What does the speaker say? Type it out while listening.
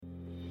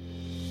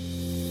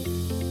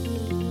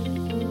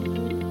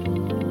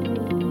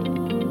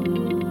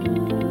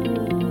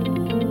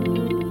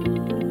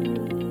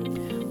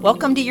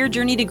Welcome to Your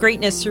Journey to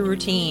Greatness Through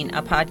Routine,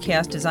 a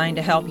podcast designed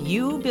to help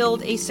you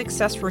build a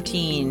success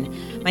routine.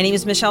 My name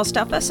is Michelle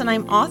Steffes, and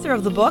I'm author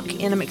of the book,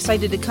 and I'm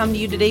excited to come to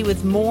you today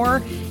with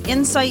more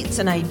insights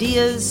and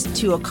ideas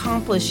to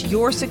accomplish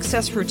your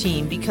success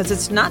routine, because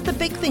it's not the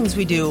big things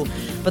we do,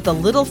 but the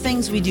little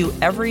things we do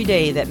every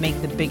day that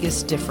make the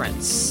biggest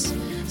difference.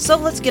 So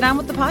let's get on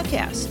with the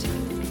podcast.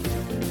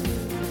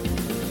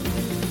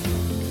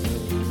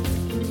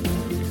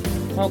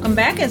 Welcome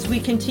back as we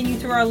continue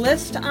through our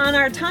list on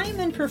our time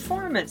and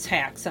performance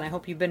hacks, and I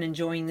hope you've been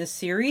enjoying this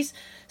series.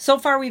 So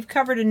far, we've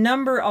covered a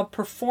number of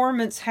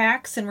performance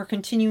hacks, and we're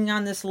continuing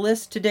on this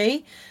list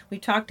today. We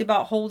talked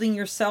about holding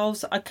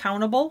yourselves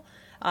accountable,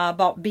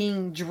 about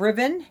being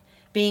driven,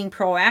 being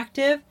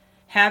proactive,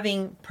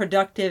 having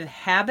productive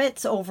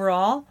habits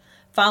overall,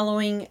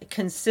 following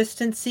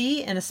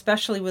consistency, and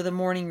especially with a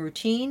morning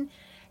routine,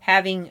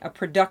 having a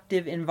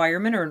productive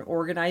environment or an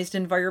organized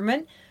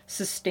environment,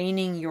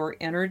 sustaining your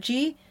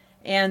energy,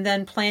 and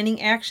then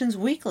planning actions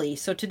weekly.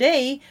 So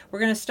today we're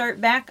going to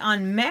start back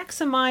on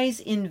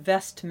maximize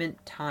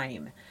investment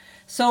time.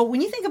 So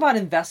when you think about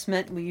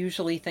investment, we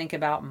usually think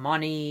about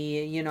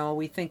money,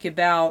 we think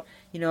about,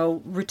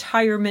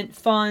 retirement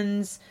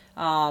funds,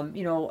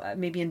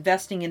 maybe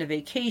investing in a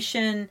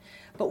vacation,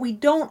 but we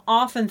don't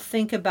often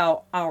think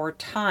about our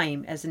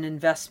time as an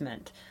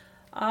investment.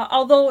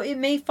 Although it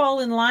may fall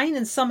in line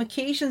in some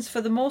occasions, for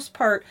the most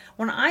part,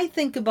 when I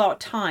think about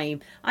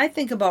time, I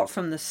think about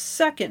from the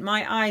second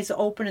my eyes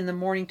open in the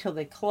morning till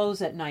they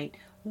close at night.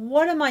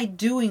 What am I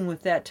doing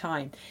with that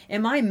time?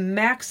 Am I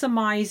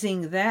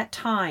maximizing that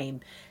time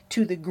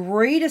to the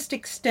greatest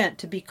extent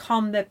to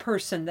become the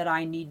person that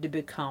I need to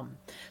become?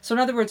 So in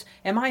other words,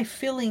 am I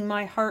filling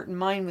my heart and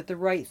mind with the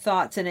right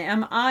thoughts? And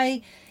am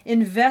I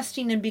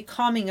investing in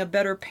becoming a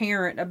better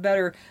parent, a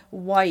better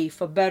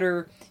wife, a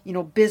better,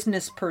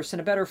 business person,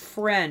 a better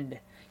friend?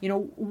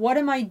 What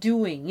am I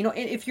doing?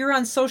 If you're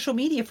on social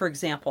media, for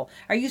example,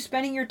 are you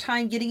spending your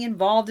time getting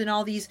involved in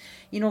all these,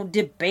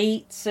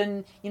 debates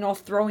and,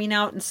 throwing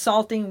out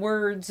insulting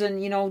words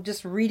and,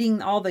 just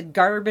reading all the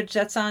garbage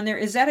that's on there?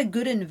 Is that a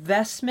good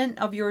investment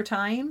of your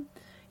time?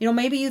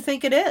 Maybe you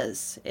think it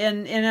is.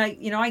 And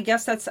I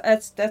guess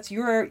that's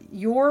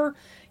your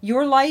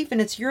life,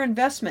 and it's your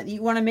investment that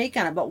you want to make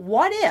on it. But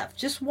what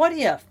if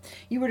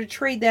you were to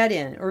trade that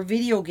in, or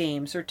video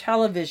games or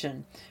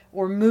television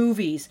or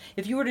movies,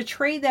 if you were to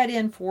trade that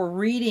in for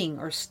reading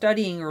or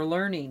studying or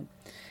learning,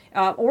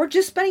 or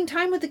just spending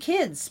time with the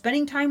kids,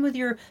 spending time with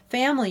your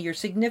family, your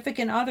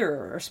significant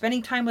other, or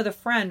spending time with a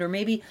friend, or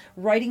maybe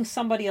writing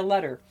somebody a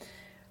letter,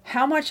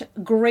 how much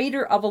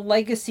greater of a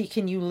legacy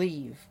can you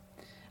leave?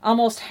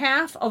 Almost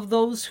half of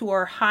those who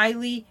are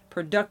highly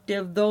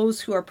productive,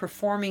 those who are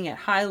performing at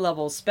high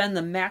levels, spend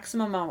the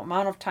maximum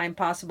amount of time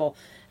possible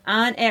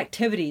on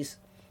activities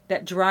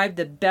that drive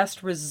the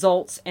best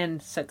results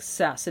and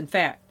success. In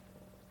fact,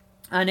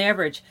 on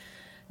average,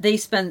 they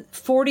spend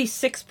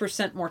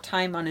 46% more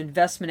time on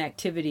investment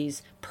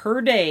activities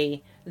per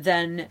day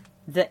than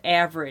the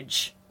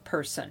average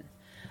person.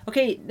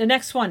 Okay, the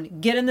next one,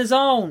 get in the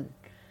zone.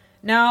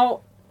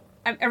 Now,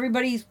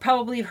 everybody's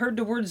probably heard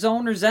the word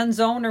zone or Zen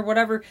zone or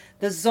whatever.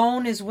 The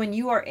zone is when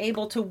you are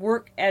able to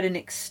work at an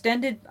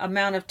extended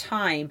amount of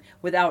time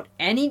without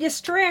any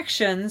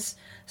distractions,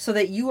 so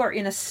that you are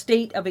in a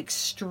state of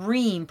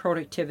extreme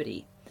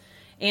productivity.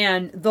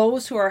 And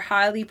those who are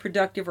highly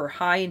productive or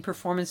high in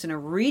performance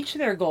and reach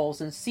their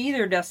goals and see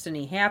their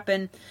destiny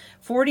happen,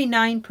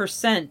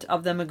 49%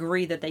 of them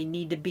agree that they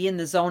need to be in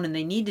the zone, and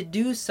they need to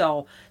do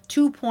so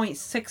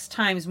 2.6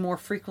 times more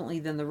frequently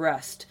than the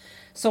rest.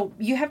 So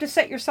you have to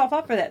set yourself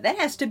up for that. That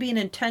has to be an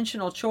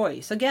intentional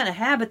choice. Again, a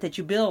habit that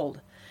you build.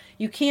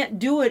 You can't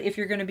do it if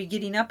you're going to be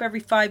getting up every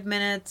 5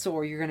 minutes,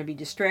 or you're going to be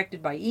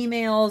distracted by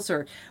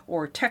emails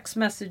or text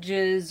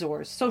messages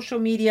or social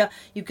media.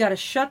 You've got to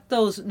shut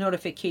those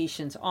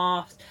notifications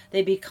off.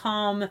 They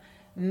become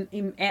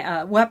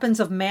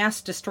weapons of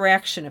mass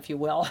distraction, if you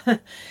will.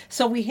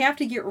 So we have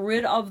to get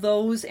rid of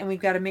those, and we've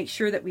got to make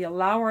sure that we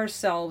allow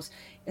ourselves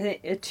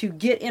to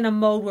get in a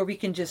mode where we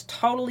can just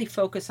totally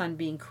focus on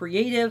being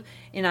creative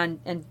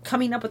and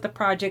coming up with the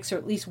projects, or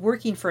at least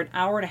working for an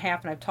hour and a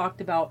half. And I've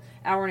talked about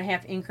hour and a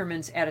half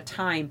increments at a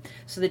time,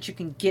 so that you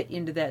can get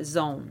into that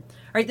zone.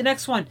 All right, the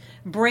next one,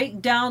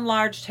 break down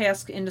large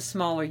tasks into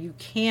smaller. You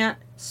can't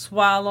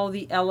swallow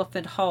the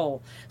elephant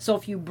whole. So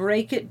if you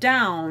break it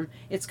down,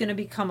 it's going to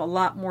become a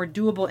lot more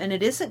doable, and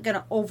it isn't going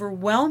to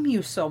overwhelm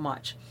you so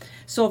much.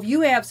 So if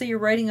you have, say you're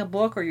writing a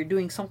book, or you're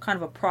doing some kind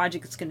of a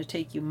project that's going to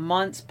take you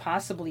months,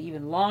 possibly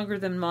even longer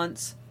than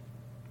months,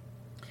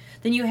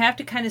 then you have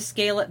to kind of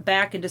scale it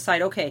back and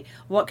decide, okay,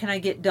 what can I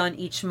get done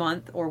each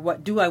month, or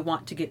what do I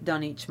want to get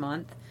done each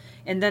month?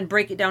 And then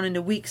break it down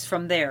into weeks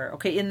from there.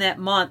 Okay, in that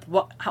month,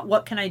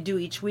 what can I do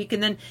each week?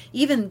 And then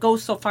even go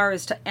so far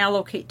as to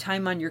allocate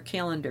time on your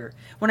calendar.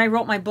 When I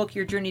wrote my book,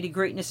 Your Journey to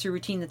Greatness Through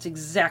Routine, that's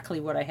exactly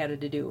what I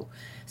had to do.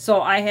 So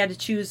I had to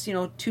choose,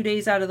 2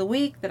 days out of the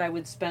week that I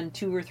would spend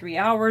 2 or 3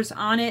 hours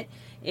on it.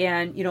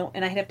 And,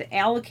 and I'd have to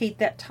allocate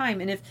that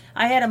time. And if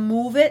I had to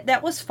move it,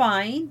 that was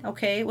fine.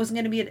 Okay. It wasn't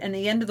going to be at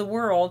the end of the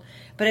world,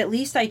 but at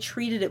least I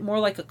treated it more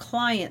like a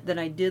client than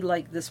I did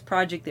like this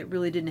project that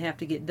really didn't have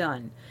to get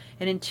done.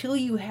 And until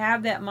you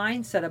have that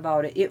mindset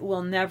about it, it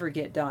will never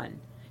get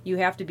done. You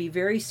have to be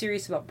very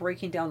serious about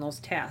breaking down those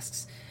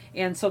tasks.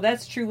 And so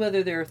that's true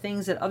whether there are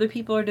things that other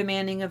people are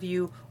demanding of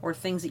you or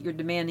things that you're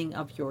demanding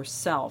of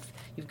yourself.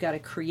 You've got to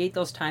create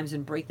those times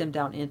and break them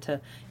down into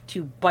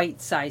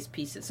bite-sized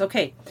pieces.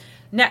 Okay,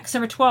 next,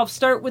 number 12,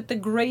 start with the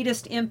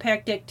greatest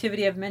impact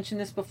activity. I've mentioned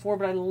this before,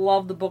 but I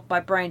love the book by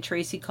Brian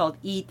Tracy called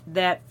Eat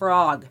That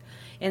Frog.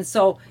 And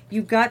so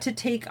you've got to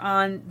take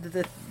on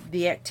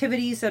the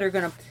activities that are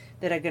going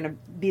to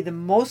be the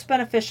most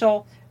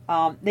beneficial.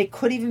 They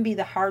could even be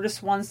the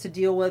hardest ones to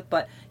deal with,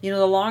 but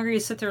the longer you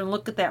sit there and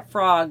look at that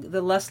frog,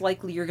 the less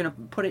likely you're going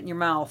to put it in your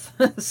mouth.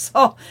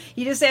 So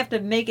you just have to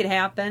make it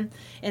happen.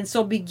 And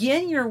so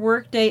begin your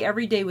work day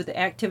every day with the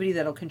activity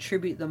that'll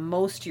contribute the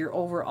most to your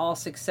overall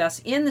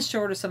success in the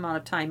shortest amount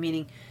of time.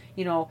 Meaning,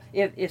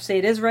 if say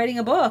it is writing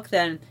a book,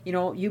 then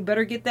you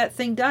better get that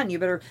thing done. You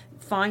better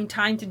find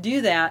time to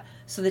do that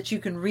so that you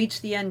can reach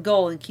the end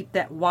goal and keep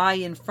that why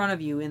in front of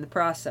you in the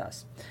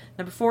process.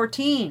 Number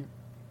 14.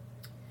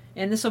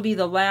 And this will be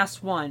the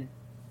last one.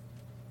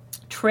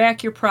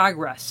 Track your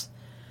progress.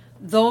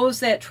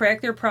 Those that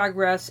track their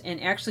progress and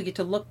actually get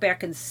to look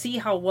back and see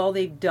how well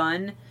they've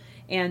done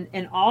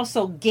and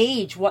also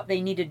gauge what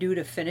they need to do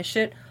to finish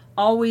it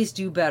always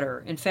do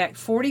better. In fact,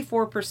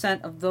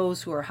 44% of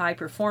those who are high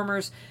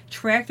performers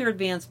track their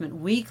advancement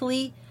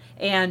weekly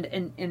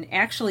and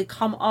actually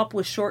come up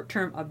with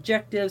short-term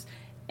objectives,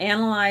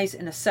 analyze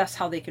and assess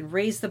how they can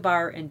raise the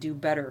bar and do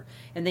better.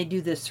 And they do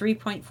this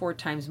 3.4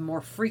 times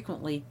more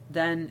frequently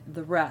than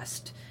the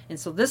rest. And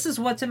so this is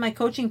what's in my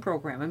coaching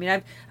program. I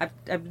mean,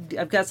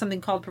 I've got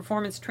something called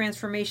Performance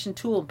Transformation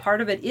Tool.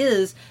 Part of it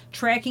is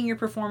tracking your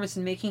performance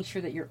and making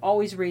sure that you're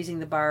always raising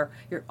the bar,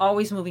 you're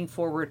always moving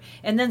forward,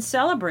 and then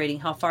celebrating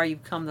how far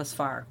you've come thus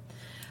far.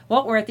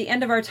 Well, we're at the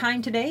end of our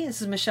time today.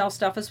 This is Michelle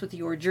Stuffus with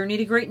your Journey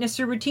to Greatness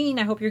Through Routine.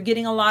 I hope you're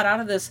getting a lot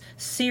out of this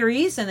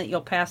series and that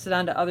you'll pass it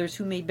on to others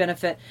who may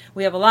benefit.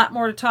 We have a lot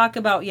more to talk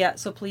about yet,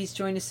 so please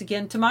join us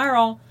again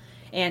tomorrow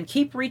and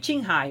keep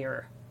reaching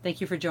higher. Thank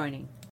you for joining.